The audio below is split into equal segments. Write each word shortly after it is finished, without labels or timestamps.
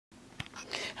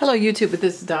Hello YouTube,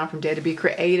 this is Dawn from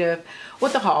DaretoBeCreative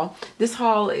with the haul. This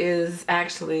haul is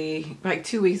actually like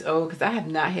 2 weeks old because I have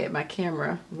not had my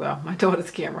camera, well, my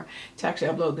daughter's camera, to actually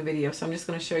upload the video. So I'm just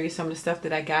going to show you some of the stuff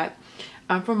that I got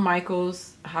from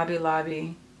Michael's, Hobby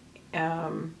Lobby,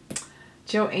 Joann's,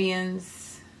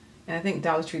 and I think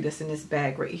Dollar Tree that's in this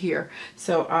bag right here.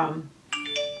 So,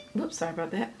 whoops, sorry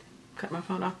about that. Cut my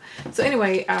phone off. So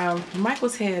anyway,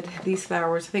 Michael's had these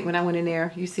flowers. I think when I went in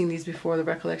there, you've seen these before, the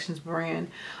Recollections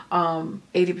brand,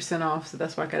 80% off. So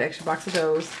that's why I got an extra box of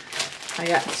those. I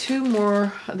got 2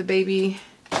 more of the baby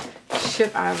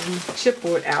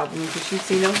chipboard albums, which you've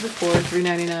seen those before,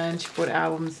 $3.99 chipboard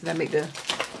albums that I make the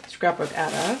scrapbook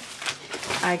out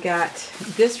of. I got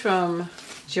this from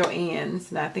Joann's,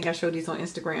 and I think I showed these on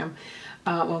Instagram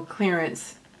on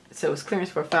clearance. So it was clearance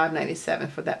for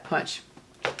 $5.97 for that punch.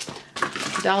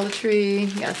 Dollar Tree,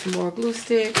 got some more glue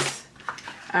sticks.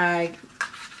 Only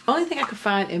thing I could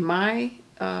find in my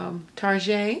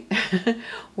Target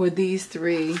were these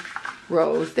 3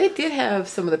 rows. They did have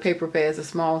some of the paper pads, the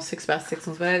small 6x6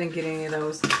 ones, but I didn't get any of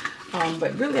those.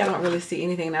 But really, I don't really see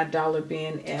anything in that dollar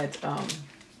bin at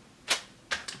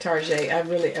Target. I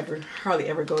really hardly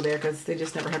ever go there because they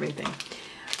just never have anything.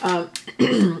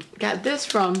 Got this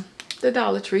from the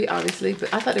Dollar Tree, obviously,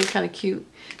 but I thought they were kind of cute.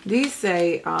 These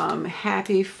say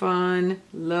happy, fun,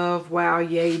 love, wow,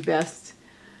 yay, best.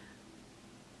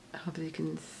 I hope you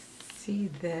can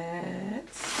see that.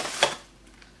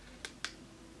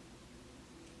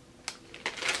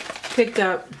 Picked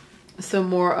up some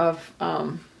more of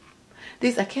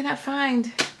these. I cannot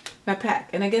find my pack,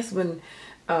 and I guess when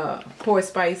Pour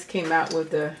Spice came out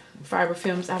with the fiber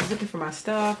films, I was looking for my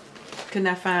stuff, could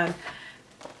not find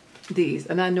these,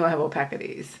 and I know I have a pack of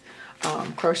these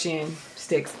crocheting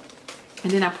sticks.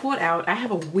 And then I pulled out, I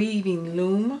have a weaving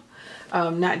loom,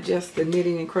 not just the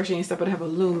knitting and crocheting stuff, but I have a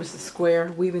loom. It's a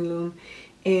square weaving loom,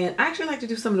 and I actually like to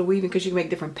do some of the weaving because you can make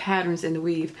different patterns in the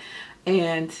weave.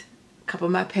 And a couple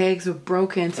of my pegs were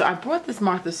broken, so I brought this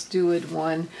Martha Stewart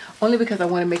one only because I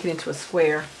want to make it into a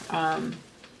square.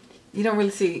 You don't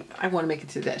really see, I want to make it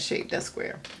to that shape, that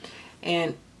square.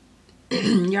 And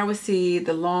you always see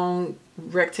the long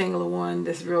rectangular one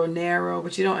that's real narrow,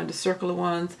 but you don't have the circular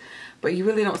ones, but you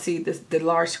really don't see this, the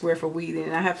large square for weaving.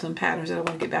 And I have some patterns that I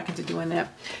want to get back into doing that.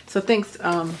 So thanks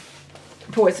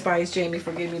Pour Spice Jamie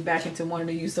for getting me back into wanting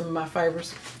to use some of my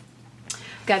fibers.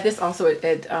 Got this also at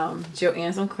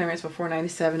Joann's on clearance for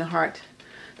 $4.97, a heart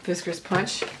viscose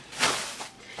punch.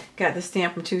 Got the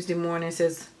stamp from Tuesday morning. It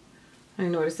says, I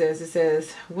don't know what it says. It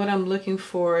says, what I'm looking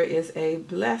for is a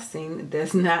blessing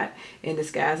that's not in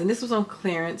disguise. And this was on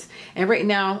clearance. And right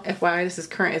now, FYI, this is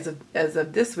current as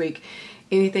of this week.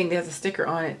 Anything that has a sticker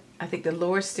on it, I think the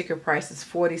lower sticker price is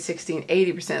 40, 60, and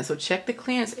 80%. So check the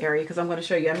clearance area because I'm going to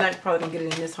show you. I'm not probably going to get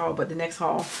it in this haul, but the next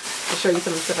haul, I'll show you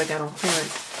some of the stuff I got on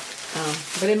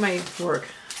clearance. But it might work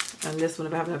on this one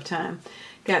if I have enough time.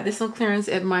 Got this on clearance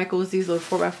at Michael's. These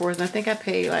little 4x4s. And I think I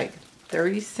paid like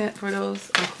 30 cents for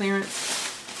those on clearance.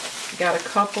 Got a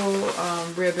couple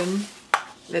ribbon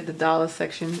at the dollar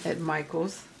section at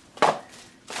Michael's.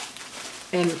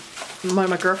 And one of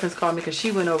my girlfriends called me because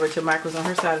she went over to Michael's on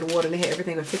her side of the water and they had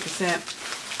everything for 50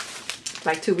 cents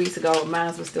like 2 weeks ago.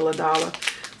 Mine was still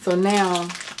 $1. So now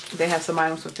they have some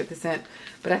items for 50 cents.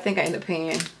 But I think I ended up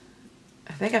paying,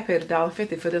 I think I paid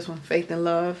 $1.50 for this one, Faith and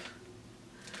Love.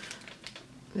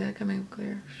 Did that come in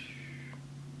clear?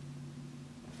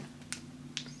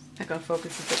 Not gonna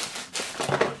focus it.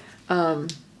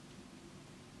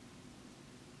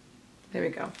 There we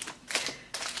go.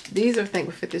 These are, I think,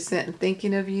 with 50 cents. I'm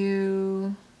thinking of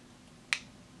you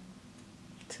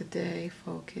today.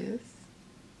 Focus.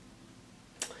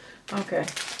 Okay.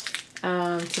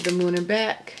 To the moon and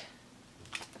back.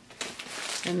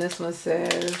 And this one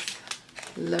says,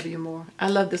 "Love you more." I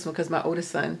love this one because my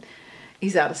oldest son,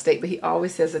 he's out of state, but he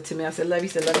always says it to me. I said, "Love you,"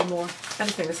 he said, "Love you more." I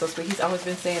just think that's so sweet. He's always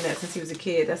been saying that since he was a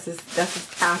kid. That's his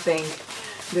our thing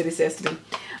that he says to me.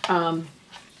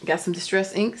 Got some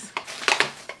distress inks.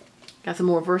 Got some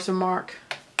more Versamark.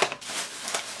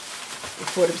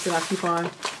 40% off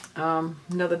coupon.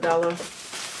 Another $1.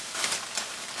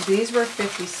 These were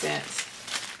 50 cents.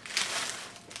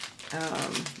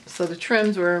 So the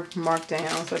trims were marked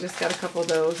down. So I just got a couple of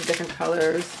those, different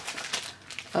colors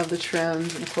of the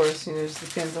trims. And of course, you know, it just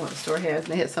depends on what the store has.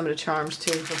 And they had some of the charms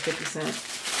too for 50 cents.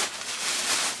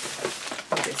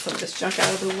 I'll get some of this junk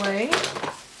out of the way.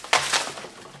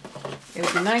 It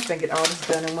would be nice if I get all this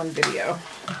done in one video.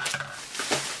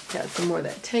 Got some more of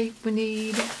that tape we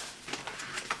need.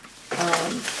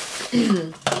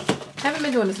 Haven't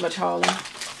been doing this much hauling.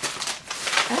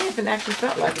 I haven't actually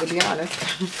felt like it, to be honest.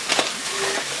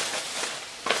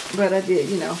 But I did,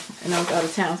 you know, and I was out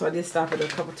of town, so I did stop at a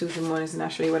couple Tuesday mornings, and I'll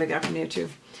show you what I got from there too.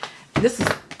 This is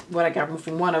what I got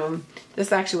from one of them.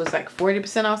 This actually was like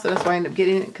 40% off, so that's why I ended up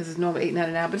getting it, because it's normally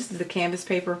 $8.99. But this is the canvas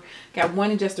paper. Got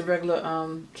one in just a regular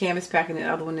canvas pack, and the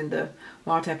other one in the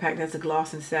multi-pack. That's a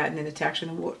gloss and satin, and the textured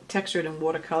and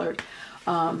watercolored.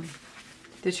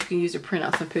 That you can use to print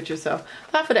out some pictures. So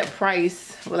I thought for that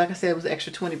price, well, like I said, it was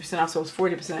extra 20% off, so it was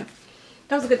 40%.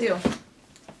 That was a good deal.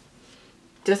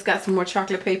 Just got some more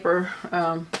chocolate paper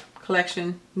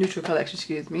neutral collection,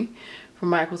 excuse me, from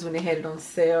Michael's when they had it on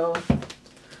sale.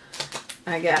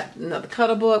 I got another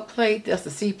cutterboard plate. That's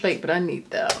the C plate, but I need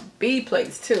the B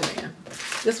plates too, man.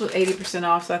 This was 80%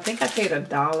 off, so I think I paid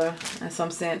 $1 and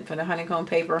some cent for the honeycomb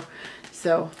paper.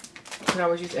 So I could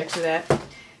always use extra that.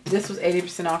 This was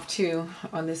 80% off too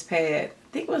on this pad. I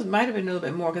think it might have been a little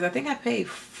bit more, because I think I paid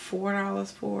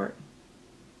 $4 for it.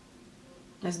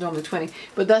 That's normally $20,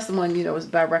 but that's the one, you know, it's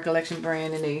by Recollection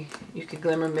brand, and you could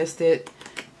glimmer mist it.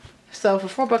 So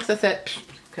for $4, I said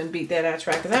couldn't beat that. I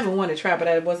tried, because I haven't wanted to try, but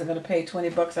I wasn't going to pay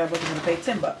 $20. I wasn't going to pay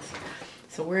 $10.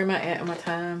 So where am I at on my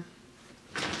time?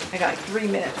 I got like 3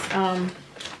 minutes.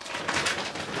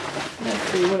 Let's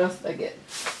see what else did I get.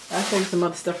 I think some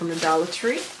other stuff from the Dollar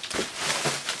Tree.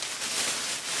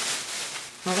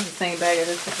 Oh, that's the same bag I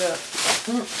just picked up.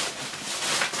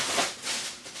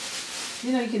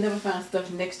 You know, you can never find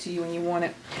stuff next to you when you want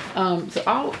it. So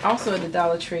also at the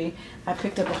Dollar Tree, I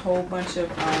picked up a whole bunch of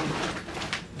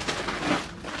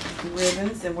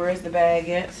ribbons. And where's the bag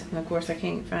at? And of course, I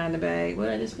can't find the bag. What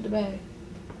did I just put the bag?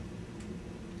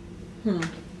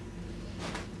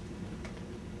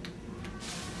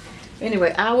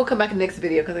 Anyway, I will come back in the next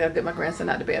video, because I got to get my grandson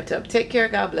out of the bathtub. Take care.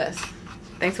 God bless.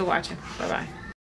 Thanks for watching. Bye-bye.